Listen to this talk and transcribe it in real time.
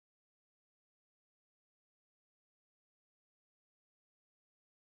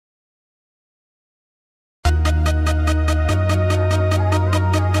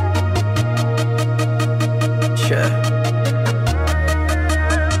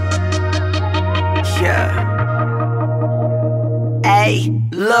Hey,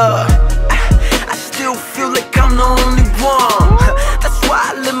 look, I still feel like I'm the only one. That's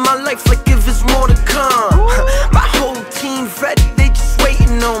why I live my life like if it's more to come. My whole team ready, they just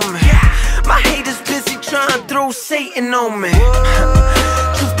waiting on me. My haters busy trying to throw Satan on me.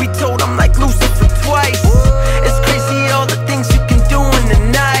 Truth be told, I'm like Lucifer twice. It's crazy all the things you can do in the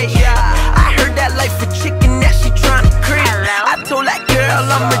night. I heard that life a chicken that she trying to creep. I told that girl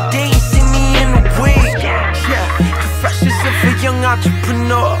I'm a day, see me in a week. Confessions of a young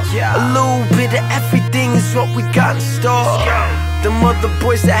entrepreneur. A little bit of everything is what we got in store. Them other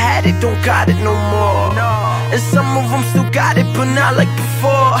boys that had it don't got it no more. And some of them still got it, but not like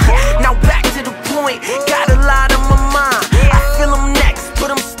before. Now back to the point, got a lot on my mind. I feel I'm next,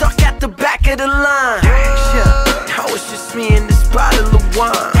 but I'm stuck at the back of the line. Now it's just me and this bottle of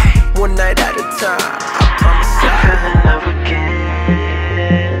wine. One night at a time, I promise I fell in love again.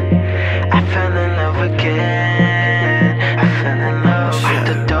 I fell in love again. I fell in love with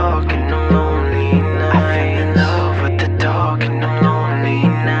the dark and the lonely nights. I fell in love with the dark and the lonely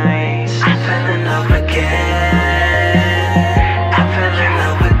nights. I fell in love again. I fell in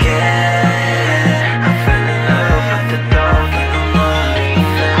love again. I fell in love with the dark and the lonely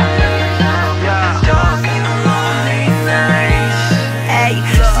nights. The dark and the lonely nights. Hey,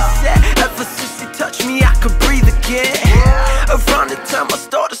 she said ever since she touched me I could breathe again. Around the time I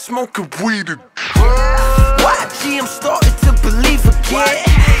started smoking weed again. YG, I'm starting to believe again.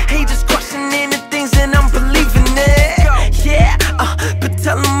 Haters questioning the things and I'm believing it. Yeah, but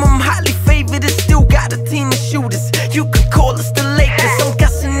tell them I'm highly favored and still got a team of shooters. You could call us the Lakers. I'm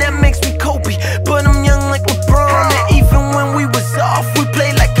guessing that makes me Kobe, but I'm young like LeBron. And even when we was off, we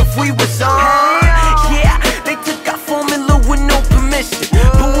played like if we was on. Yeah, they took our formula with no permission,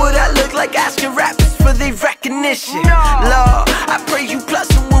 but would I look like asking rappers for their recognition? Lord, I pray you bless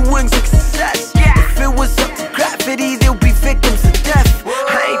them with wings of success. If it was up to gravity, they'll be victims of death. I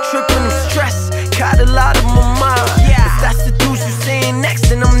ain't tripping, I'm stressed, got a lot on my mind. If that's the dudes you saying next,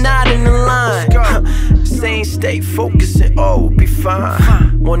 then I'm not in the line. Saying stay focused and all will be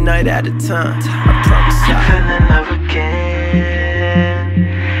fine. One night at a time, I promise I fell in love again.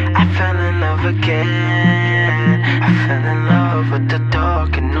 I fell in love again. I fell in love with the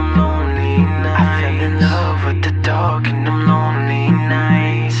dark and the lonely nights. I fell in love with the dark and the lonely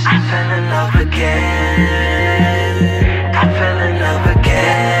nights. I fell in love again. I fell in love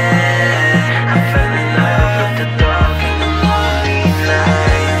again. I fell in love with the dark and the lonely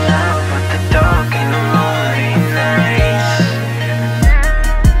nights. Love with the dark and the lonely nights.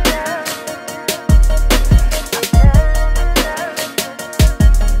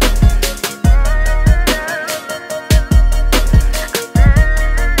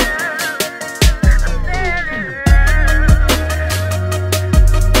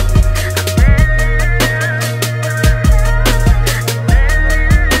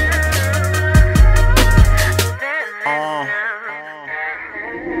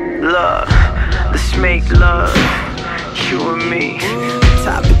 Love, let's make love, you and me.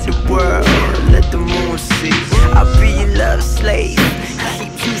 Top of the world, let the moon see. I'll be your love slave,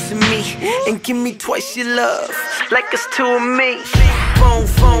 keep using me and give me twice your love, like it's two of me.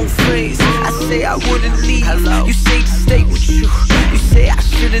 Phone freeze, I say I wouldn't leave. You say to stay with you, you say I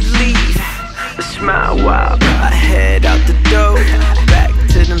shouldn't leave. A smile while I head out the door, back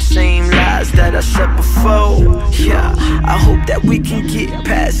to them same lies that I said before. Yeah, I hope that we can get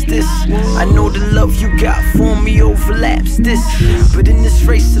past this. I know the love you got for me overlaps this, but in this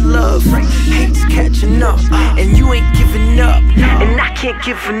race of love, hate's catching up, and you ain't giving up, and I can't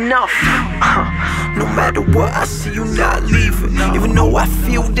give enough. No matter what, I see you not leaving, even though I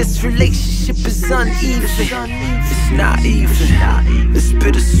feel this relationship is uneven. It's not even, it's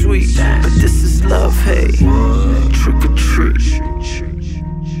bittersweet, but this is love, hey. Trick or treat.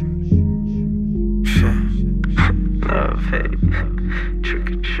 Love, hey. Trick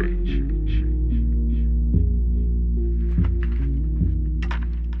or treat.